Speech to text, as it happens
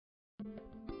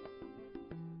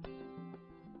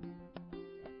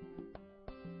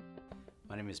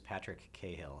My name is Patrick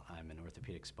Cahill. I'm an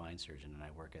orthopedic spine surgeon and I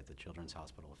work at the Children's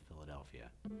Hospital of Philadelphia.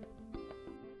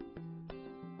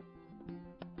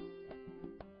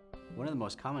 One of the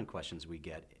most common questions we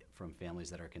get from families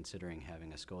that are considering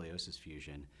having a scoliosis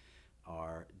fusion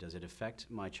are, does it affect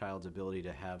my child's ability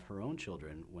to have her own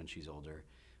children when she's older?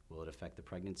 Will it affect the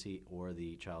pregnancy or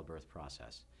the childbirth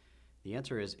process? The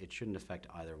answer is it shouldn't affect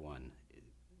either one.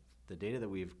 The data that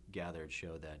we've gathered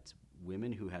show that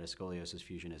women who had a scoliosis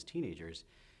fusion as teenagers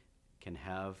can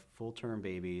have full-term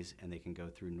babies and they can go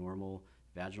through normal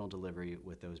vaginal delivery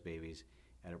with those babies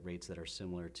at rates that are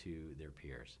similar to their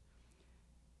peers.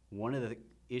 One of the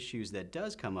issues that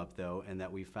does come up though, and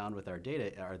that we found with our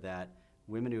data, are that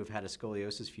women who have had a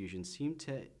scoliosis fusion seem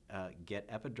to get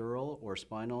epidural or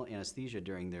spinal anesthesia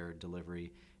during their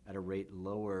delivery at a rate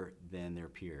lower than their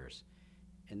peers.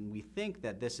 And we think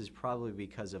that this is probably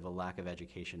because of a lack of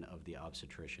education of the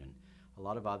obstetrician. A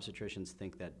lot of obstetricians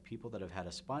think that people that have had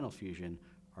a spinal fusion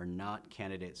are not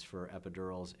candidates for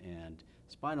epidurals and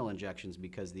spinal injections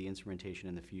because the instrumentation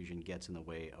in the fusion gets in the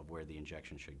way of where the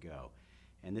injection should go.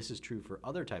 And this is true for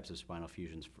other types of spinal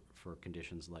fusions for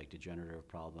conditions like degenerative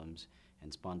problems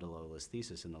and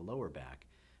spondylolisthesis in the lower back.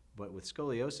 But with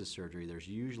scoliosis surgery, there's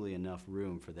usually enough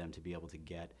room for them to be able to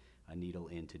get a needle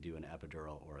in to do an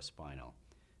epidural or a spinal.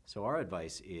 So our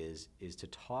advice is to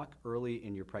talk early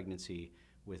in your pregnancy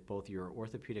with both your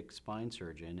orthopedic spine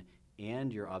surgeon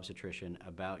and your obstetrician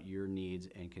about your needs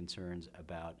and concerns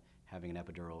about having an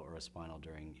epidural or a spinal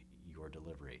during your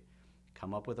delivery.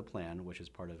 Come up with a plan, which is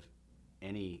part of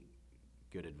any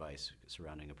good advice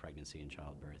surrounding a pregnancy and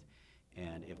childbirth.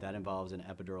 And if that involves an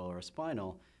epidural or a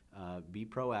spinal, be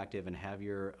proactive and have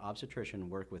your obstetrician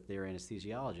work with their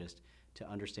anesthesiologist to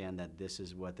understand that this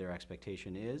is what their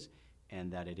expectation is and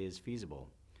that it is feasible.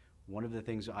 One of the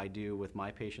things I do with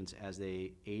my patients as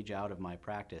they age out of my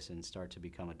practice and start to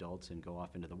become adults and go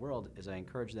off into the world is I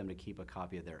encourage them to keep a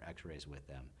copy of their x-rays with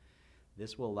them.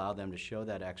 This will allow them to show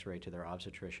that x-ray to their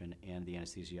obstetrician and the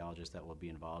anesthesiologist that will be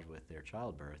involved with their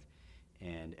childbirth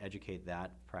and educate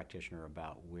that practitioner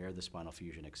about where the spinal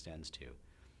fusion extends to.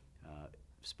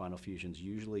 Spinal fusions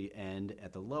usually end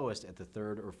at the lowest at the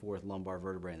third or fourth lumbar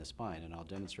vertebrae in the spine, and I'll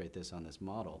demonstrate this on this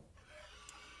model.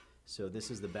 So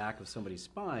this is the back of somebody's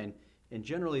spine, and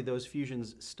generally those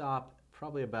fusions stop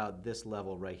probably about this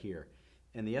level right here.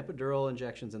 And the epidural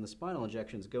injections and the spinal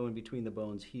injections go in between the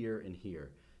bones here and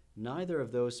here. Neither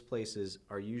of those places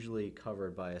are usually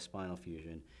covered by a spinal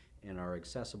fusion and are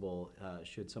accessible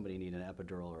should somebody need an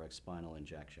epidural or a spinal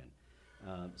injection.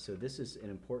 So this is an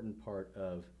important part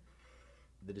of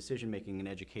the decision-making and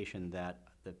education that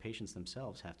the patients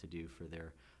themselves have to do for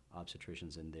their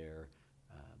obstetricians and their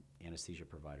anesthesia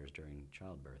providers during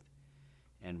childbirth.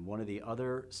 And one of the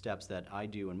other steps that I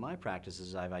do in my practice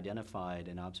is I've identified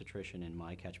an obstetrician in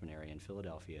my catchment area in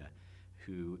Philadelphia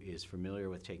who is familiar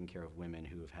with taking care of women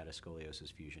who have had a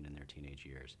scoliosis fusion in their teenage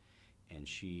years. And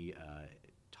she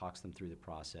talks them through the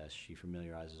process. She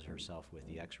familiarizes herself with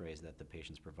the x-rays that the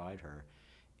patients provide her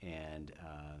and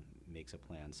makes a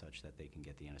plan such that they can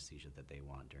get the anesthesia that they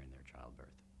want during their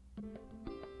childbirth.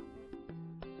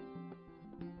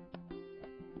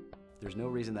 There's no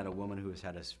reason that a woman who has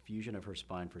had a fusion of her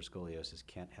spine for scoliosis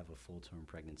can't have a full-term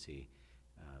pregnancy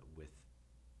with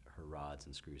her rods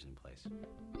and screws in place.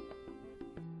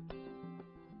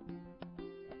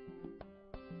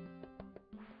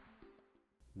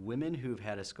 Women who've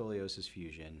had a scoliosis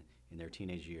fusion in their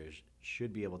teenage years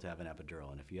should be able to have an epidural.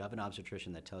 And if you have an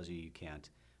obstetrician that tells you you can't,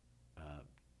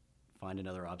 find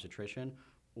another obstetrician,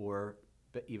 or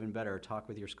even better, talk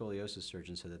with your scoliosis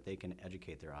surgeon so that they can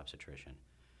educate their obstetrician.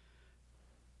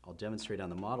 I'll demonstrate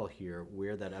on the model here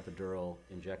where that epidural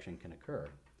injection can occur.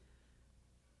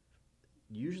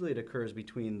 Usually it occurs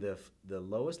between the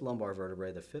lowest lumbar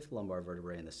vertebrae, the fifth lumbar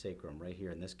vertebrae, and the sacrum right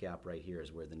here, and this gap right here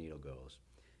is where the needle goes.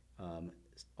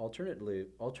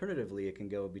 Alternatively, it can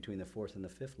go between the fourth and the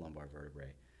fifth lumbar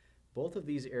vertebrae. Both of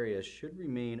these areas should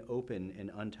remain open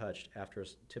and untouched after a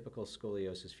typical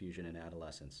scoliosis fusion in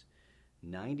adolescence.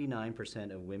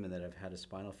 99% of women that have had a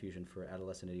spinal fusion for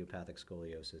adolescent idiopathic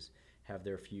scoliosis have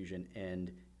their fusion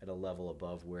end at a level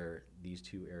above where these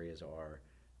two areas are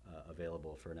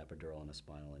available for an epidural and a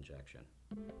spinal injection.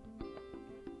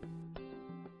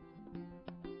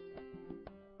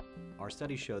 Our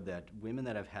study showed that women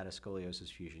that have had a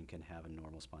scoliosis fusion can have a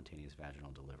normal spontaneous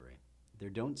vaginal delivery. There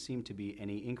don't seem to be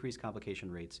any increased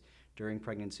complication rates during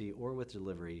pregnancy or with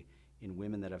delivery in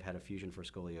women that have had a fusion for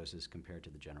scoliosis compared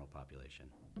to the general population.